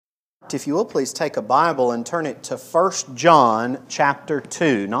marked, if you will, please take a Bible and turn it to 1 John chapter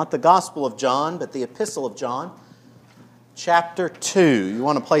 2. Not the Gospel of John, but the Epistle of John, chapter 2. You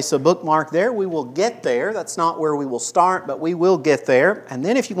want to place a bookmark there? We will get there. That's not where we will start, but we will get there. And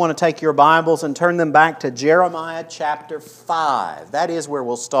then if you want to take your Bibles and turn them back to Jeremiah chapter 5. That is where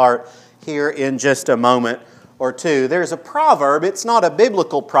we'll start here in just a moment or two. There's a proverb. It's not a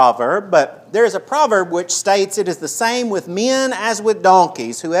biblical proverb, but there's a proverb which states, "It is the same with men as with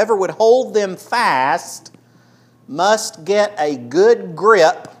donkeys. Whoever would hold them fast must get a good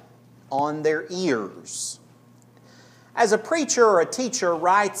grip on their ears." As a preacher or a teacher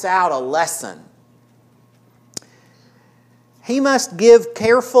writes out a lesson, he must give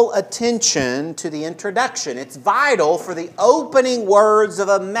careful attention to the introduction. It's vital for the opening words of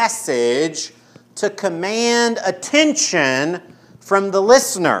a message to command attention from the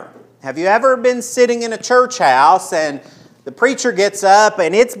listener. Have you ever been sitting in a church house and the preacher gets up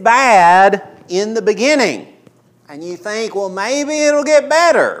and it's bad in the beginning? And you think, well, maybe it'll get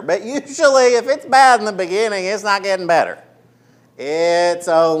better. But usually if it's bad in the beginning, it's not getting better. It's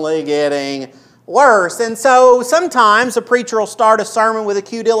only getting worse. And so sometimes a preacher will start a sermon with a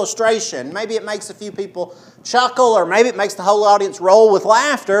cute illustration. Maybe it makes a few people chuckle, or maybe it makes the whole audience roll with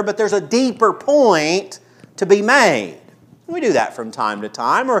laughter, but there's a deeper point to be made. We do that from time to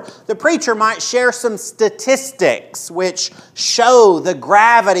time. Or the preacher might share some statistics which show the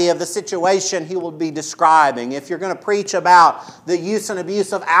gravity of the situation he will be describing. If you're going to preach about the use and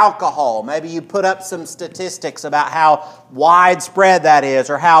abuse of alcohol, maybe you put up some statistics about how widespread that is,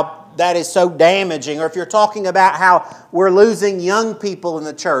 or how that is so damaging. Or if you're talking about how we're losing young people in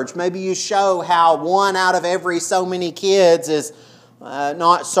the church, maybe you show how 1 out of every so many kids is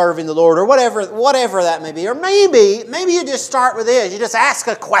not serving the Lord, or whatever that may be. Or maybe you just start with this. You just ask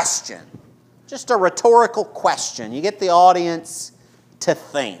a question. Just a rhetorical question. You get the audience to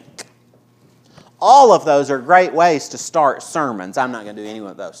think. All of those are great ways to start sermons. I'm not going to do any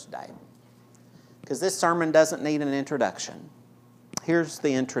of those today, because this sermon doesn't need an introduction. Here's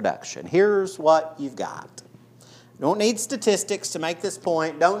the introduction. Here's what you've got. Don't need statistics to make this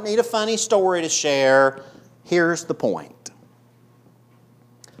point. Don't need a funny story to share. Here's the point.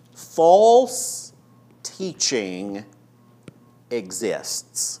 False teaching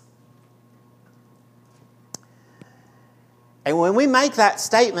exists. And when we make that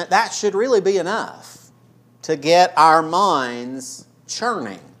statement, that should really be enough to get our minds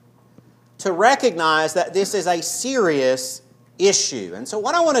churning, to recognize that this is a serious issue. And so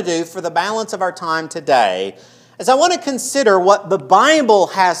what I want to do for the balance of our time today is I want to consider what the Bible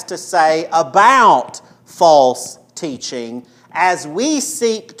has to say about false teaching as we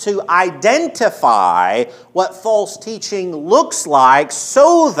seek to identify what false teaching looks like,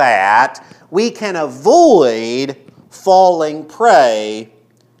 so that we can avoid falling prey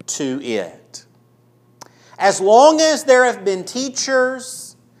to it. As long as there have been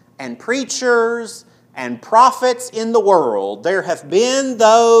teachers and preachers and prophets in the world, there have been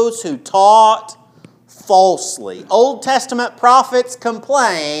those who taught falsely. Old Testament prophets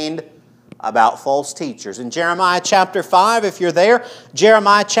complained about false teachers. In Jeremiah chapter 5, if you're there,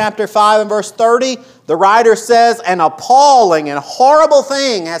 Jeremiah chapter 5 and verse 30, the writer says, "An appalling and horrible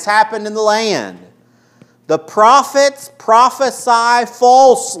thing has happened in the land. The prophets prophesy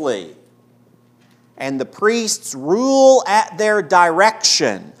falsely, and the priests rule at their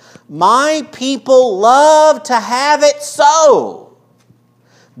direction. My people love to have it so.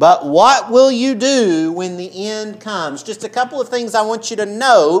 But what will you do when the end comes?" Just a couple of things I want you to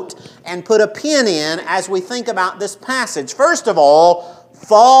note and put a pin in as we think about this passage. First of all,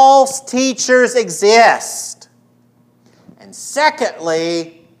 false teachers exist. And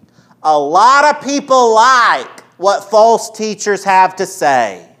secondly, a lot of people like what false teachers have to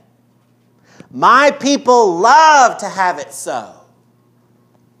say. My people love to have it so.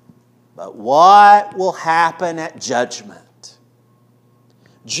 But what will happen at judgment?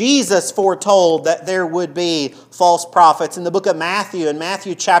 Jesus foretold that there would be false prophets in the book of Matthew, in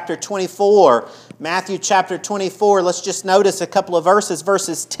Matthew chapter 24. Matthew chapter 24, let's just notice a couple of verses.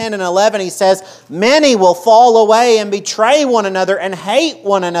 Verses 10 and 11, he says, "Many will fall away and betray one another and hate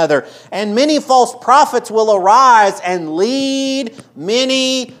one another. And many false prophets will arise and lead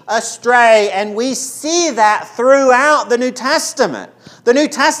many astray." And we see that throughout the New Testament. The New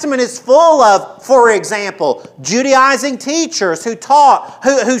Testament is full of, for example, Judaizing teachers who taught,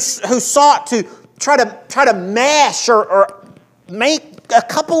 who sought to try to mesh or make a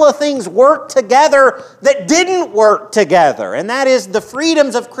couple of things work together that didn't work together. And that is the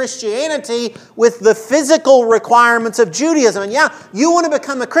freedoms of Christianity with the physical requirements of Judaism. And yeah, you want to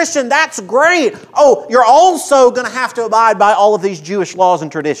become a Christian, that's great. Oh, you're also going to have to abide by all of these Jewish laws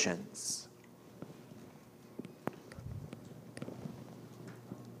and traditions.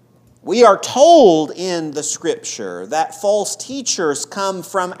 We are told in the Scripture that false teachers come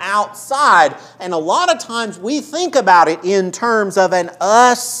from outside, and a lot of times we think about it in terms of an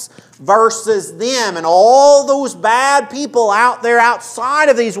us versus them, and all those bad people out there outside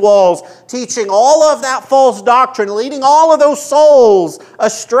of these walls teaching all of that false doctrine, leading all of those souls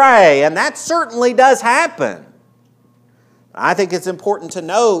astray, and that certainly does happen. I think it's important to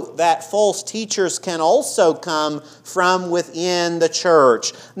note that false teachers can also come from within the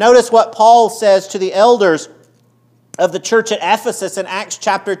church. Notice what Paul says to the elders of the church at Ephesus in Acts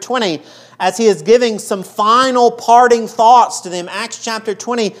chapter 20 as he is giving some final parting thoughts to them. Acts chapter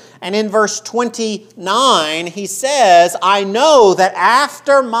 20 and in verse 29 he says, I know that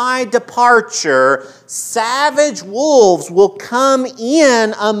after my departure savage wolves will come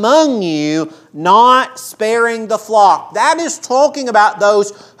in among you, not sparing the flock. That is talking about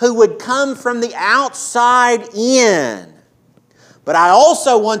those who would come from the outside in. But I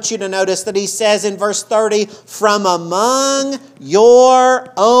also want you to notice that he says in verse 30, from among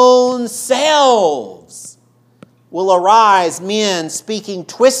your own selves will arise men speaking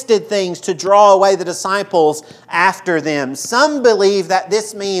twisted things to draw away the disciples after them. Some believe that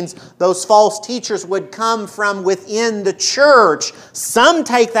this means those false teachers would come from within the church. Some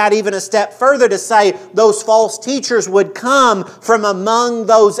take that even a step further to say those false teachers would come from among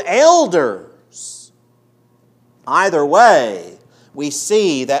those elders. Either way, we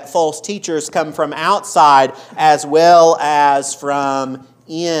see that false teachers come from outside as well as from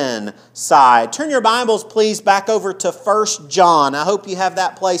inside. Turn your Bibles, please, back over to 1 John. I hope you have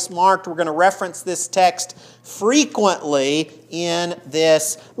that place marked. We're going to reference this text frequently in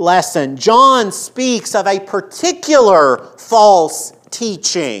this lesson. John speaks of a particular false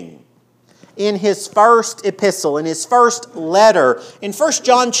teaching in his first epistle, in his first letter, in 1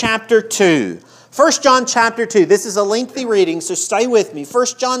 John chapter 2. 1 John chapter 2, this is a lengthy reading, so stay with me. 1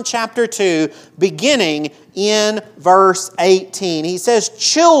 John chapter 2, beginning in verse 18. He says,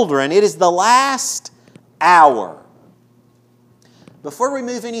 children, it is the last hour. Before we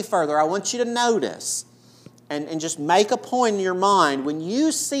move any further, I want you to notice and just make a point in your mind, when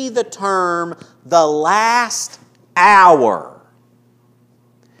you see the term, the last hour,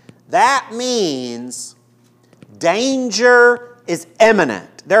 that means danger is imminent.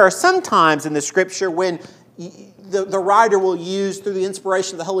 There are some times in the Scripture when the writer will use, through the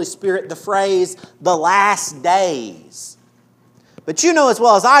inspiration of the Holy Spirit, the phrase, the last days. But you know as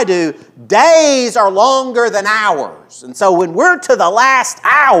well as I do, days are longer than hours. And so when we're to the last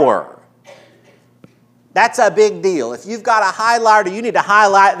hour, that's a big deal. If you've got a highlighter, you need to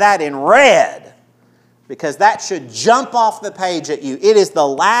highlight that in red, because that should jump off the page at you. It is the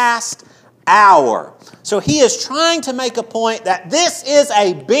last hour. So he is trying to make a point that this is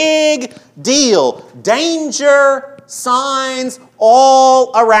a big deal. Danger signs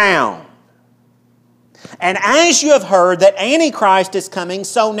all around. And as you have heard that Antichrist is coming,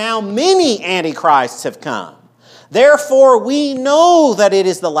 so now many Antichrists have come. Therefore we know that it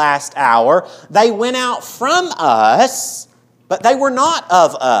is the last hour. They went out from us, but they were not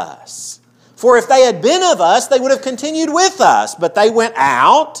of us. For if they had been of us, they would have continued with us. But they went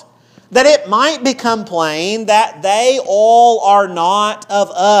out, that it might become plain that they all are not of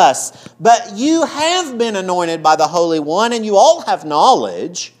us. But you have been anointed by the Holy One, and you all have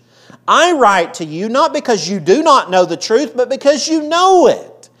knowledge. I write to you not because you do not know the truth, but because you know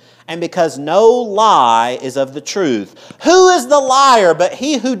it, and because no lie is of the truth. Who is the liar but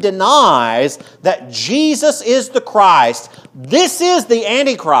he who denies that Jesus is the Christ? This is the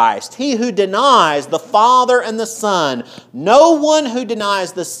Antichrist, he who denies the Father and the Son. No one who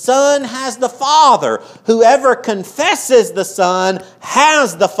denies the Son has the Father. Whoever confesses the Son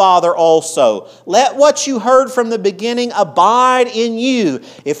has the Father also. Let what you heard from the beginning abide in you.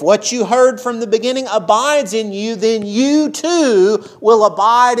 If what you heard from the beginning abides in you, then you too will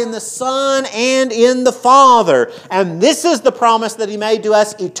abide in the Son and in the Father. And this is the promise that he made to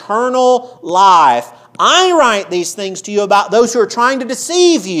us, eternal life. I write these things to you about those who are trying to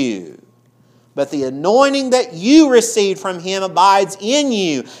deceive you. But the anointing that you received from him abides in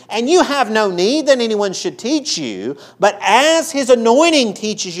you. And you have no need that anyone should teach you. But as his anointing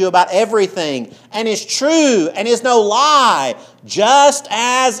teaches you about everything, and is true, and is no lie, just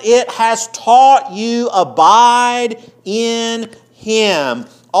as it has taught you, abide in him.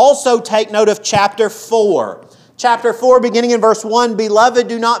 Also take note of chapter 4. Chapter 4, beginning in verse 1, Beloved,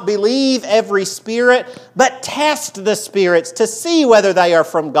 do not believe every spirit, but test the spirits to see whether they are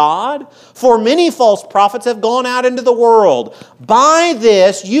from God. For many false prophets have gone out into the world. By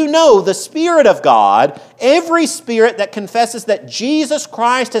this you know the Spirit of God. Every spirit that confesses that Jesus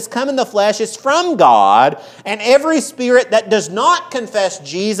Christ has come in the flesh is from God, and every spirit that does not confess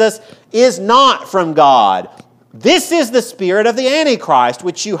Jesus is not from God. This is the spirit of the Antichrist,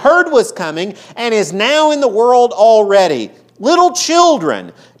 which you heard was coming and is now in the world already. Little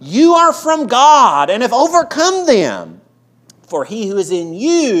children, you are from God and have overcome them. For he who is in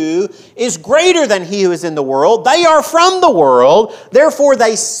you is greater than he who is in the world. They are from the world, therefore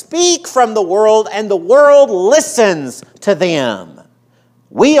they speak from the world, and the world listens to them.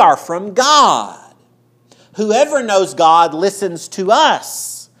 We are from God. Whoever knows God listens to us.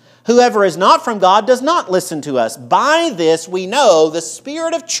 Whoever is not from God does not listen to us. By this we know the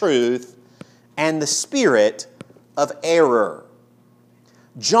spirit of truth and the spirit of error.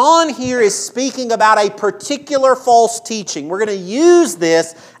 John here is speaking about a particular false teaching. We're going to use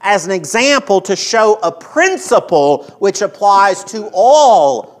this as an example to show a principle which applies to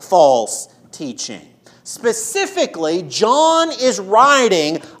all false teaching. Specifically, John is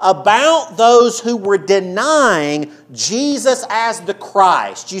writing about those who were denying Jesus as the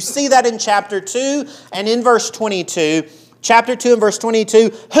Christ. You see that in chapter 2 and in verse 22. Chapter 2 and verse 22,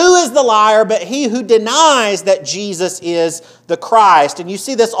 who is the liar but he who denies that Jesus is the Christ? And you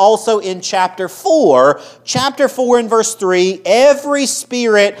see this also in chapter 4. Chapter 4 and verse 3, every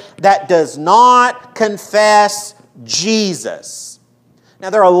spirit that does not confess Jesus. Now,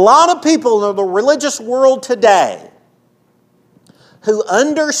 there are a lot of people in the religious world today who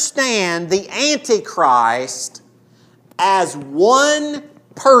understand the Antichrist as one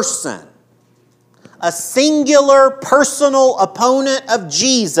person, a singular personal opponent of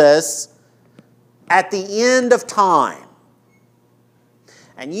Jesus at the end of time.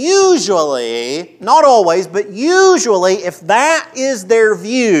 And usually, not always, but usually, if that is their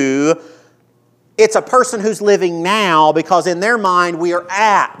view, it's a person who's living now, because in their mind we are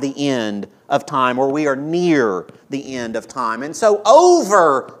at the end of time, or we are near the end of time. And so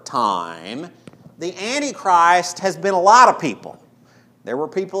over time, the Antichrist has been a lot of people. There were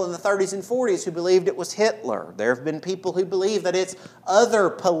people in the 30s and 40s who believed it was Hitler. There have been people who believe that it's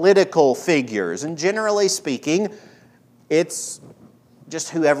other political figures. And generally speaking, it's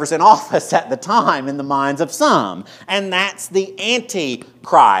just whoever's in office at the time in the minds of some. And that's the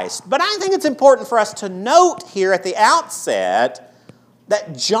Antichrist. But I think it's important for us to note here at the outset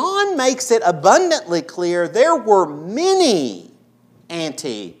that John makes it abundantly clear there were many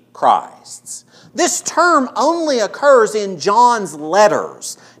Antichrists. This term only occurs in John's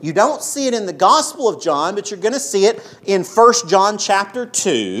letters. You don't see it in the Gospel of John, but you're going to see it in 1 John chapter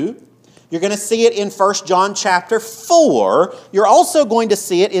 2. You're going to see it in 1 John chapter 4. You're also going to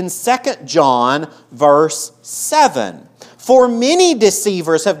see it in 2 John verse 7. For many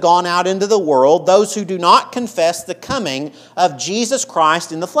deceivers have gone out into the world, those who do not confess the coming of Jesus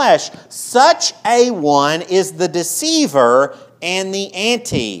Christ in the flesh. Such a one is the deceiver and the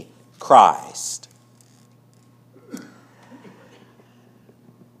Antichrist.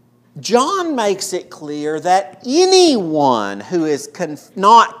 John makes it clear that anyone who is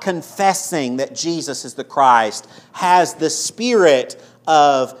not confessing that Jesus is the Christ has the spirit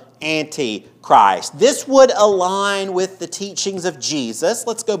of Antichrist. This would align with the teachings of Jesus.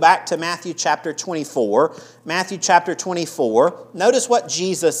 Let's go back to Matthew chapter 24. Matthew chapter 24. Notice what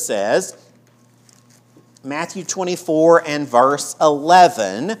Jesus says. Matthew 24 and verse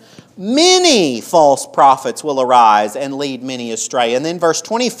 11. Many false prophets will arise and lead many astray. And then verse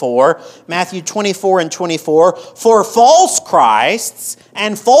 24, Matthew 24 and 24. For false Christs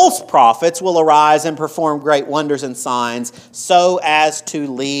and false prophets will arise and perform great wonders and signs so as to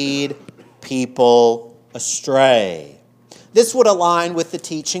lead people astray. This would align with the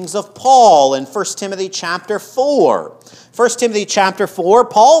teachings of Paul in 1 Timothy chapter 4. 1 Timothy chapter 4,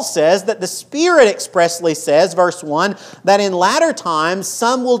 Paul says that the Spirit expressly says, verse 1, that in latter times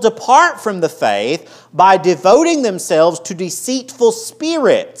some will depart from the faith by devoting themselves to deceitful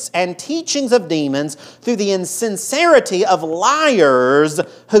spirits and teachings of demons through the insincerity of liars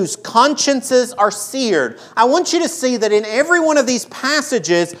whose consciences are seared. I want you to see that in every one of these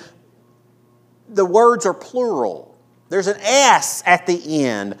passages, the words are plural. There's an S at the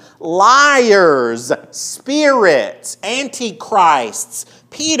end. Liars, spirits, antichrists.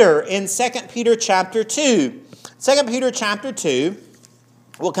 Peter in 2 Peter chapter 2. 2 Peter chapter 2,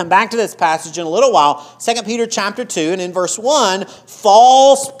 We'll come back to this passage in a little while. 2 Peter chapter 2, and in verse 1,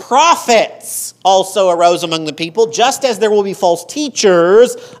 false prophets also arose among the people, just as there will be false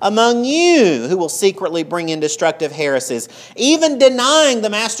teachers among you who will secretly bring in destructive heresies, even denying the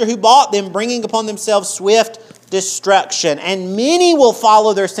master who bought them, bringing upon themselves swift destruction. And many will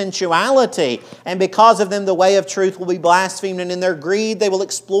follow their sensuality, and because of them the way of truth will be blasphemed, and in their greed they will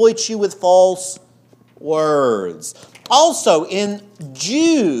exploit you with false words. Also in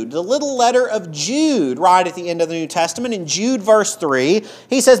Jude, the little letter of Jude, right at the end of the New Testament, in Jude verse 3,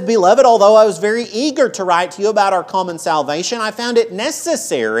 he says, Beloved, although I was very eager to write to you about our common salvation, I found it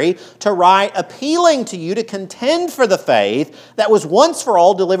necessary to write appealing to you to contend for the faith that was once for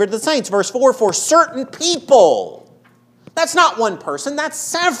all delivered to the saints. Verse 4, for certain people, that's not one person, that's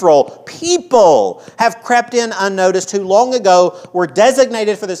several people have crept in unnoticed who long ago were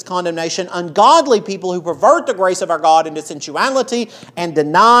designated for this condemnation, ungodly people who pervert the grace of our God into sensuality and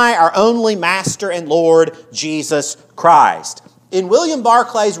deny our only Master and Lord, Jesus Christ. In William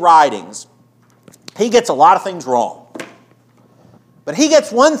Barclay's writings, he gets a lot of things wrong. But he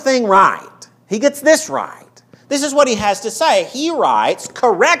gets one thing right. He gets this right. This is what he has to say. He writes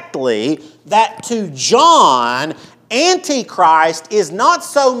correctly that to John, Antichrist is not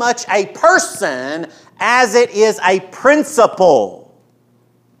so much a person as it is a principle.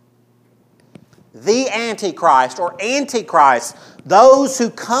 The Antichrist or Antichrist, those who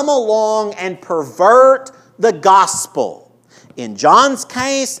come along and pervert the gospel. In John's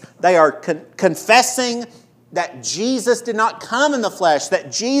case, they are confessing that Jesus did not come in the flesh,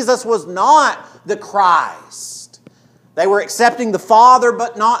 that Jesus was not the Christ. They were accepting the Father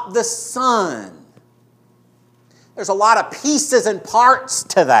but not the Son. There's a lot of pieces and parts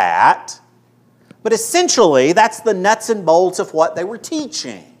to that, but essentially that's the nuts and bolts of what they were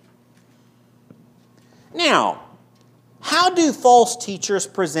teaching. Now, how do false teachers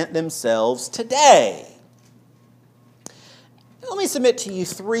present themselves today? Let me submit to you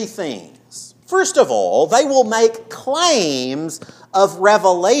three things. First of all, they will make claims of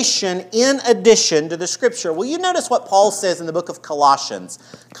revelation in addition to the Scripture. Will you notice what Paul says in the book of Colossians?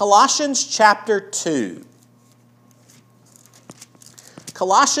 Colossians chapter 2.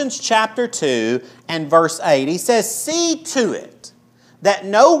 Colossians chapter 2 and verse 8, he says, See to it that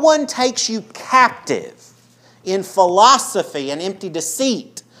no one takes you captive in philosophy and empty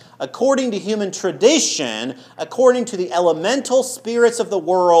deceit, according to human tradition, according to the elemental spirits of the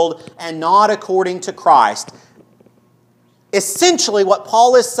world, and not according to Christ. Essentially, what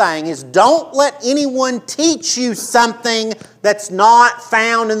Paul is saying is, don't let anyone teach you something that's not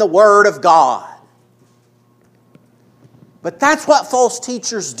found in the Word of God. But that's what false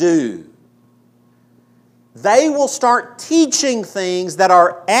teachers do. They will start teaching things that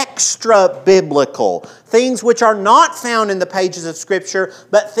are extra-biblical, things which are not found in the pages of Scripture,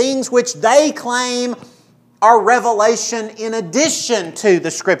 but things which they claim are revelation in addition to the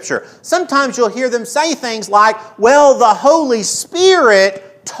Scripture. Sometimes you'll hear them say things like, well, the Holy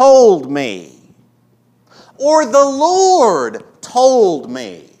Spirit told me, or the Lord told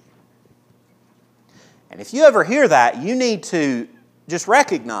me. And if you ever hear that, you need to just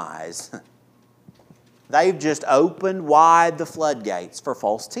recognize they've just opened wide the floodgates for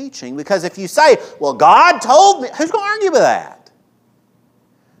false teaching. Because if you say, well, God told me, who's going to argue with that?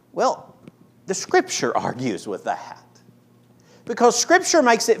 Well, the Scripture argues with that. Because Scripture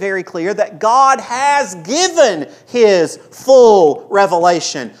makes it very clear that God has given His full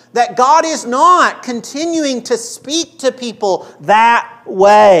revelation. That God is not continuing to speak to people that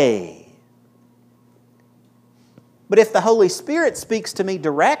way. But if the Holy Spirit speaks to me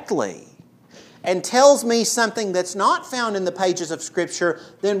directly and tells me something that's not found in the pages of Scripture,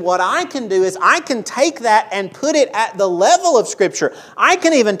 then what I can do is I can take that and put it at the level of Scripture. I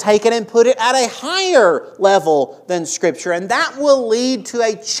can even take it and put it at a higher level than Scripture. And that will lead to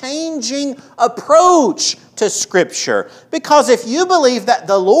a changing approach to Scripture. Because if you believe that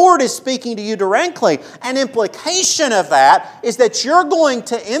the Lord is speaking to you directly, an implication of that is that you're going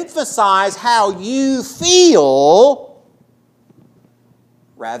to emphasize how you feel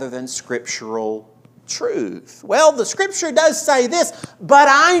rather than scriptural truth. Well, the Scripture does say this, but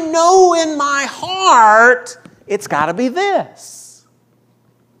I know in my heart it's got to be this.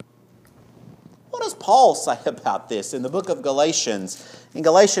 What does Paul say about this in the book of Galatians? In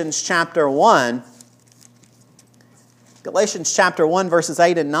Galatians chapter 1, Galatians chapter 1, verses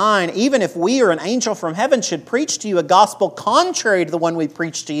 8 and 9, even if we or an angel from heaven should preach to you a gospel contrary to the one we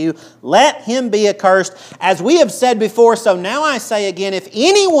preach to you, let him be accursed. As we have said before, so now I say again, if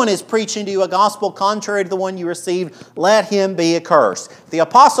anyone is preaching to you a gospel contrary to the one you received, let him be accursed. If the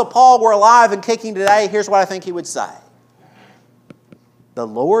Apostle Paul were alive and kicking today, here's what I think he would say. The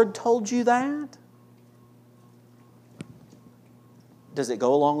Lord told you that? Does it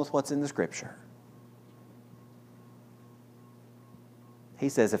go along with what's in the Scripture? He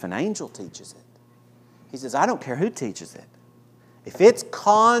says if an angel teaches it, he says, I don't care who teaches it. If it's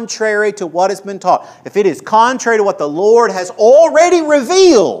contrary to what has been taught, if it is contrary to what the Lord has already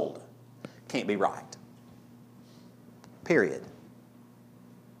revealed, it can't be right. Period.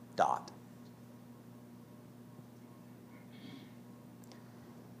 Dot.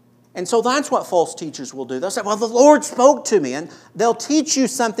 And so that's what false teachers will do. They'll say, well, the Lord spoke to me. And they'll teach you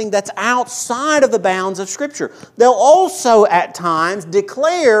something that's outside of the bounds of Scripture. They'll also, at times,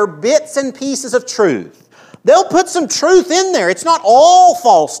 declare bits and pieces of truth. They'll put some truth in there. It's not all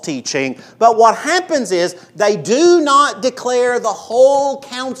false teaching. But what happens is they do not declare the whole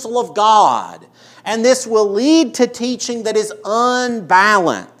counsel of God. And this will lead to teaching that is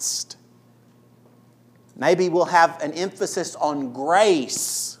unbalanced. Maybe we'll have an emphasis on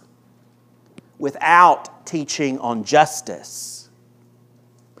grace without teaching on justice.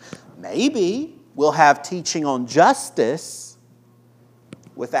 Maybe we'll have teaching on justice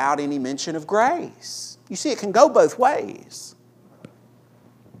without any mention of grace. You see, it can go both ways.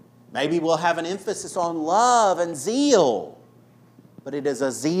 Maybe we'll have an emphasis on love and zeal, but it is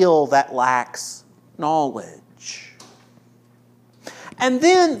a zeal that lacks knowledge. And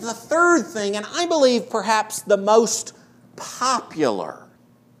then the third thing, and I believe perhaps the most popular,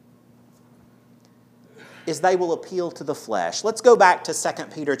 is they will appeal to the flesh. Let's go back to 2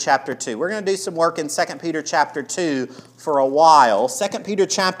 Peter chapter 2. We're going to do some work in 2 Peter chapter 2 for a while. 2 Peter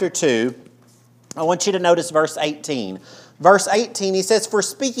chapter 2, I want you to notice verse 18. Verse 18, he says, for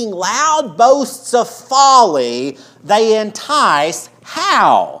speaking loud boasts of folly, they entice,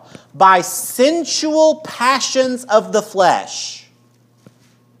 how? By sensual passions of the flesh.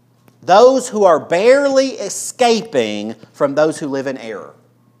 Those who are barely escaping from those who live in error.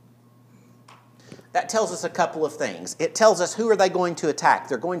 That tells us a couple of things. It tells us who are they going to attack?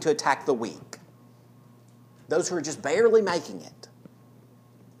 They're going to attack the weak. Those who are just barely making it.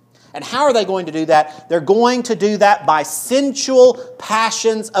 And how are they going to do that? They're going to do that by sensual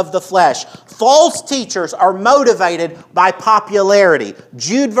passions of the flesh. False teachers are motivated by popularity.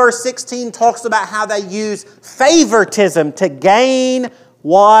 Jude verse 16 talks about how they use favoritism to gain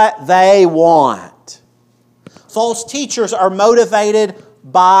what they want. False teachers are motivated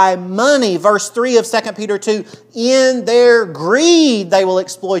by money. Verse 3 of 2 Peter 2, in their greed they will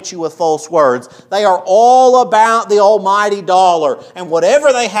exploit you with false words. They are all about the almighty dollar, and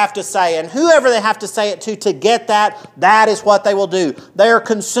whatever they have to say and whoever they have to say it to get that, that is what they will do. They are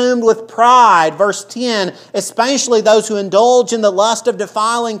consumed with pride. Verse 10, especially those who indulge in the lust of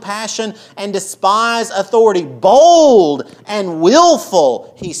defiling passion and despise authority. Bold and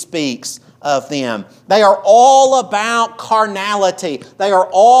willful, he speaks of them. They are all about carnality. They are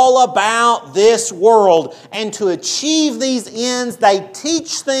all about this world. And to achieve these ends, they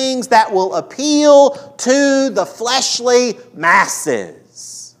teach things that will appeal to the fleshly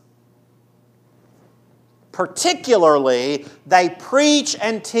masses. Particularly, they preach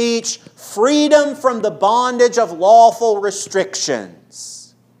and teach freedom from the bondage of lawful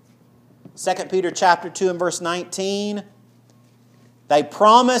restrictions. 2 Peter chapter 2 and verse 19, they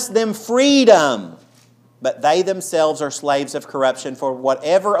promise them freedom, but they themselves are slaves of corruption. For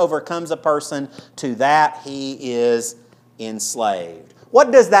whatever overcomes a person, to that he is enslaved.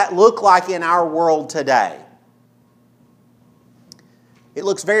 What does that look like in our world today? It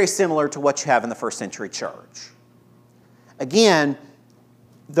looks very similar to what you have in the first century church. Again,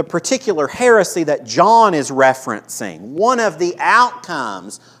 the particular heresy that John is referencing, one of the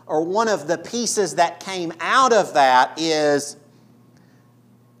outcomes or one of the pieces that came out of that is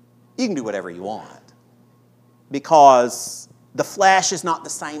you can do whatever you want because the flesh is not the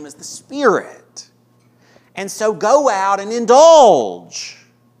same as the spirit. And so go out and indulge.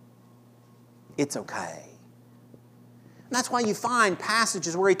 It's okay. And that's why you find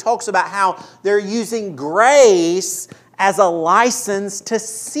passages where he talks about how they're using grace as a license to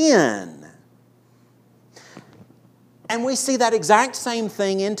sin. And we see that exact same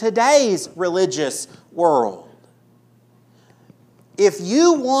thing in today's religious world. If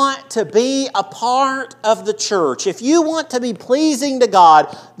you want to be a part of the church, if you want to be pleasing to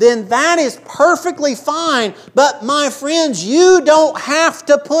God, then that is perfectly fine. But my friends, you don't have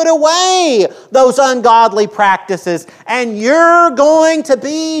to put away those ungodly practices, and you're going to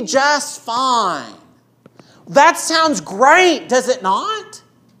be just fine. That sounds great, does it not?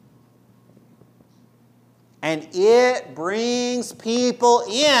 And it brings people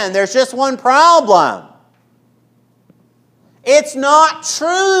in. There's just one problem. It's not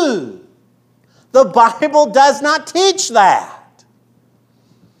true. The Bible does not teach that.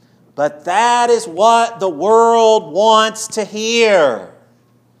 But that is what the world wants to hear.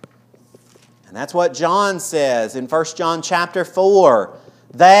 And that's what John says in 1 John chapter 4.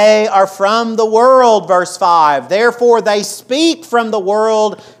 They are from the world, verse 5. Therefore they speak from the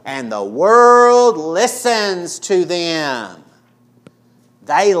world, and the world listens to them.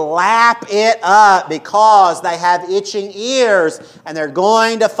 They lap it up because they have itching ears, and they're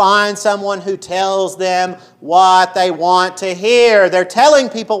going to find someone who tells them what they want to hear. They're telling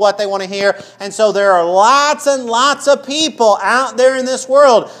people what they want to hear, and so there are lots and lots of people out there in this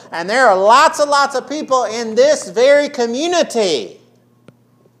world, and there are lots and lots of people in this very community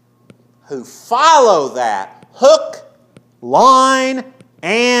who follow that hook, line,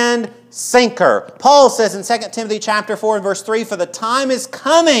 and sinker. Paul says in 2 Timothy chapter 4 and verse 3, "For the time is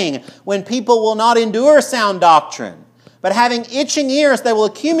coming when people will not endure sound doctrine, but having itching ears, they will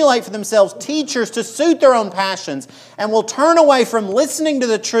accumulate for themselves teachers to suit their own passions, and will turn away from listening to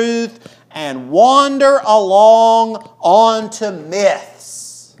the truth and wander along onto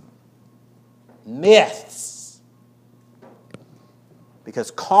myths." Myths.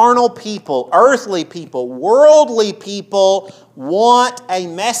 Because carnal people, earthly people, worldly people want a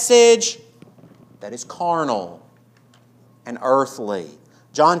message that is carnal and earthly.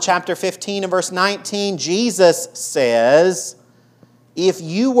 John chapter 15 and verse 19, Jesus says, "If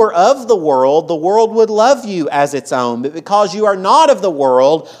you were of the world would love you as its own. But because you are not of the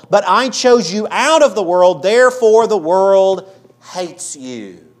world, but I chose you out of the world, therefore the world hates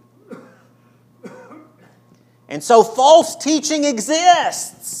you." And so false teaching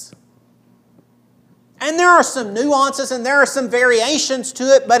exists. And there are some nuances and there are some variations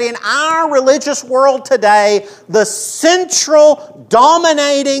to it, but in our religious world today, the central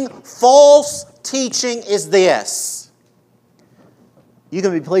dominating false teaching is this: you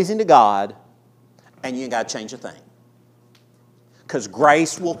can be pleasing to God and you ain't got to change a thing, because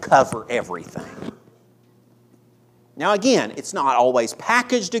grace will cover everything. Now again, it's not always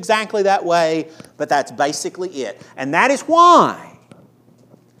packaged exactly that way, but that's basically it. And that is why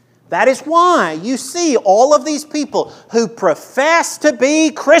you see all of these people who profess to be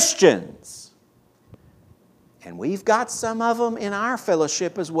Christians. And we've got some of them in our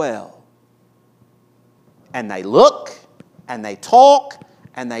fellowship as well. And they look, and they talk,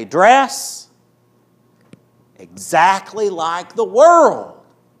 and they dress exactly like the world.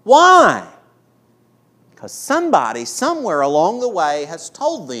 Why? Because somebody somewhere along the way has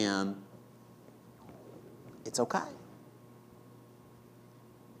told them it's okay.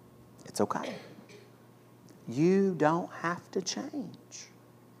 It's okay. You don't have to change,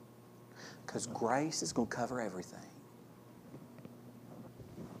 because grace is going to cover everything.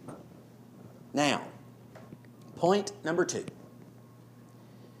 Now, point number 2.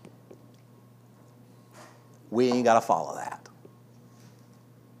 We ain't got to follow that.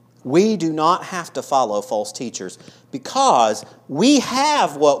 We do not have to follow false teachers because we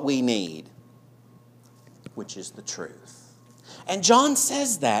have what we need, which is the truth. And John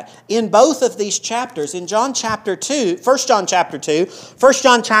says that in both of these chapters. In John chapter 2, 1 John chapter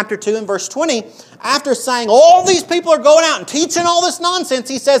 2 and verse 20, after saying all these people are going out and teaching all this nonsense,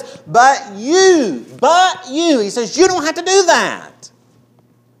 he says, but you, he says, you don't have to do that.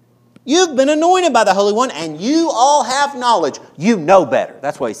 You've been anointed by the Holy One, and you all have knowledge. You know better.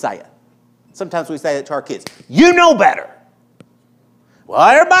 That's what he's saying. Sometimes we say that to our kids. You know better. Well,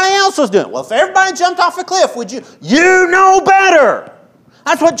 everybody else was doing it. Well, if everybody jumped off a cliff, would you? You know better.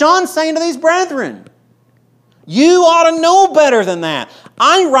 That's what John's saying to these brethren. You ought to know better than that.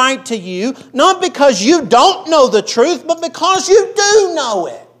 I write to you not because you don't know the truth, but because you do know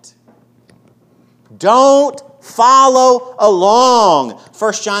it. Don't follow along.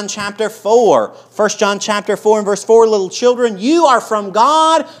 1 John chapter 4. 1 John chapter 4 and verse 4, little children, you are from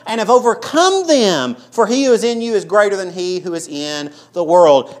God and have overcome them, for he who is in you is greater than he who is in the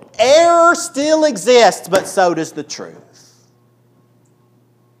world. Error still exists, but so does the truth.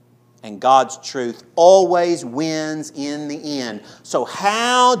 And God's truth always wins in the end. So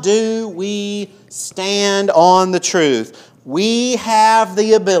how do we stand on the truth? We have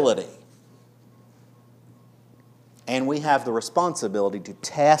the ability and we have the responsibility to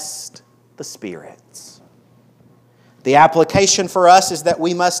test the spirits. The application for us is that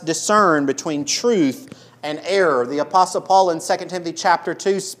we must discern between truth and error. The Apostle Paul in 2 Timothy chapter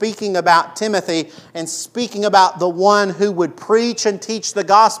 2, speaking about Timothy and speaking about the one who would preach and teach the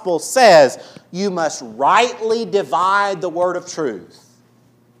gospel, says, you must rightly divide the word of truth.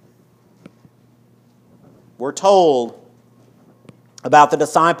 We're told about the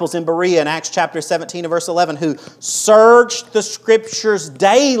disciples in Berea in Acts chapter 17 and verse 11 who searched the Scriptures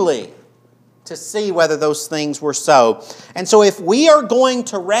daily to see whether those things were so. And so if we are going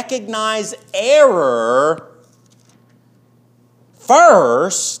to recognize error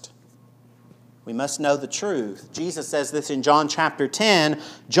first, we must know the truth. Jesus says this in John chapter 10.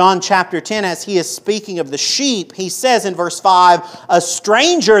 John chapter 10, as he is speaking of the sheep, he says in verse 5, "A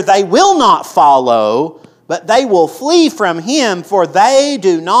stranger they will not follow, but they will flee from him, for they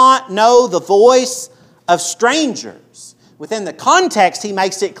do not know the voice of strangers." Within the context, he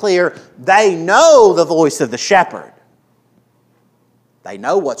makes it clear they know the voice of the shepherd. They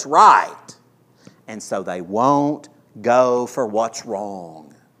know what's right, and so they won't go for what's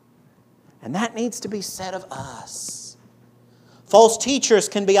wrong. And that needs to be said of us. False teachers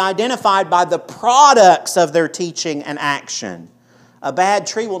can be identified by the products of their teaching and action. A bad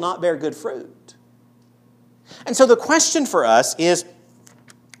tree will not bear good fruit. And so the question for us is,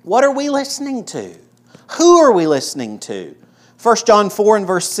 what are we listening to? Who are we listening to? 1 John 4 and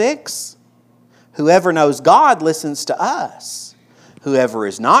verse 6, "Whoever knows God listens to us. Whoever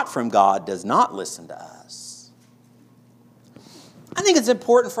is not from God does not listen to us." I think it's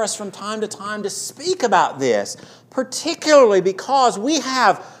important for us from time to time to speak about this, particularly because we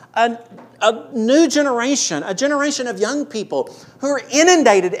have a new generation, a generation of young people who are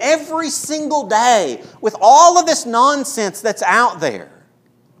inundated every single day with all of this nonsense that's out there.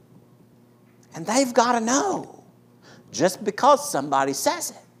 And they've got to know, just because somebody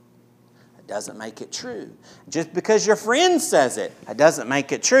says it, it doesn't make it true. Just because your friend says it, it doesn't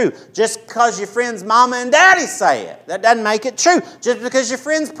make it true. Just because your friend's mama and daddy say it, that doesn't make it true. Just because your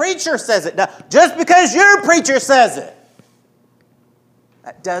friend's preacher says it, just because your preacher says it,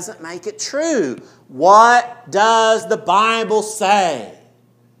 that doesn't make it true. What does the Bible say?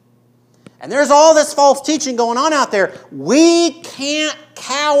 And there's all this false teaching going on out there. We can't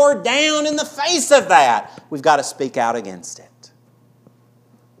cower down in the face of that. We've got to speak out against it.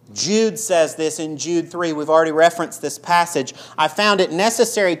 Jude says this in Jude 3. We've already referenced this passage. "I found it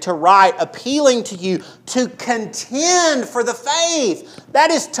necessary to write, appealing to you to contend for the faith."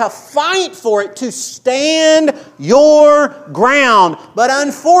 That is to fight for it, to stand your ground. But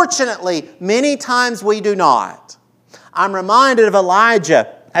unfortunately, many times we do not. I'm reminded of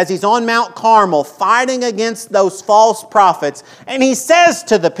Elijah as he's on Mount Carmel fighting against those false prophets. And he says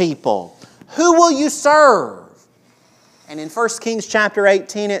to the people, "Who will you serve?" And in 1 Kings chapter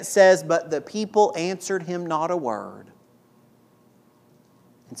 18 it says, "But the people answered him not a word."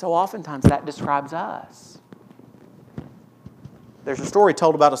 And so oftentimes that describes us. There's a story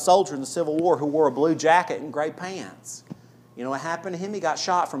told about a soldier in the Civil War who wore a blue jacket and gray pants. You know what happened to him? He got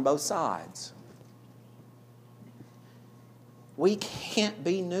shot from both sides. We can't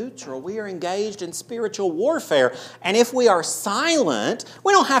be neutral. We are engaged in spiritual warfare. And if we are silent,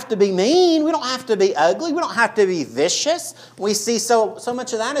 we don't have to be mean. We don't have to be ugly. We don't have to be vicious. We see so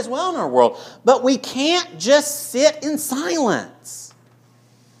much of that as well in our world. But we can't just sit in silence,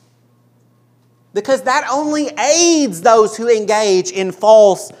 because that only aids those who engage in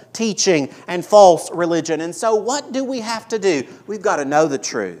false teaching and false religion. And so what do we have to do? We've got to know the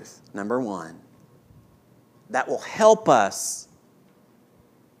truth, number one. That will help us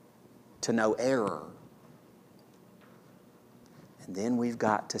to know error. And then we've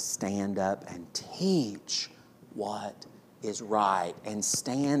got to stand up and teach what is right and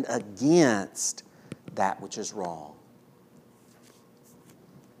stand against that which is wrong.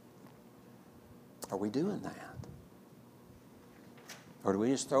 Are we doing that? Or do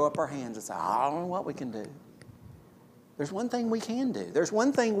we just throw up our hands and say, "I don't know what we can do"? There's one thing we can do. There's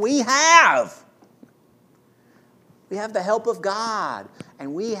one thing we have. We have the help of God,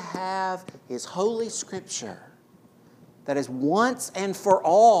 and we have His Holy Scripture that has once and for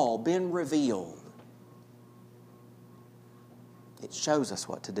all been revealed. It shows us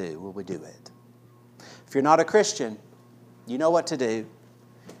what to do. Will we do it? If you're not a Christian, you know what to do.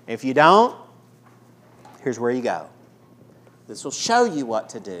 If you don't, here's where you go. This will show you what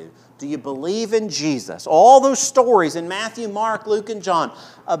to do. Do you believe in Jesus? All those stories in Matthew, Mark, Luke, and John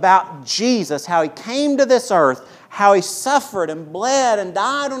about Jesus, how He came to this earth, how He suffered and bled and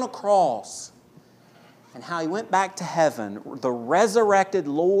died on a cross, and how He went back to heaven, the resurrected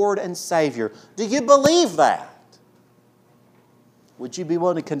Lord and Savior. Do you believe that? Would you be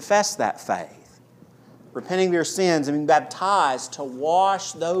willing to confess that faith? Repenting of your sins and being baptized to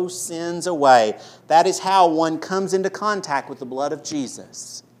wash those sins away. That is how one comes into contact with the blood of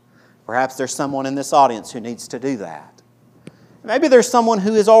Jesus. Perhaps there's someone in this audience who needs to do that. Maybe there's someone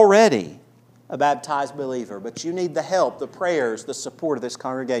who is already a baptized believer, but you need the help, the prayers, the support of this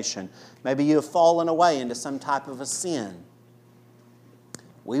congregation. Maybe you have fallen away into some type of a sin.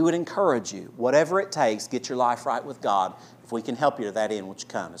 We would encourage you, whatever it takes, get your life right with God. If we can help you to that end, would you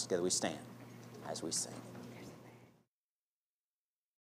come? As together we stand. as we sing.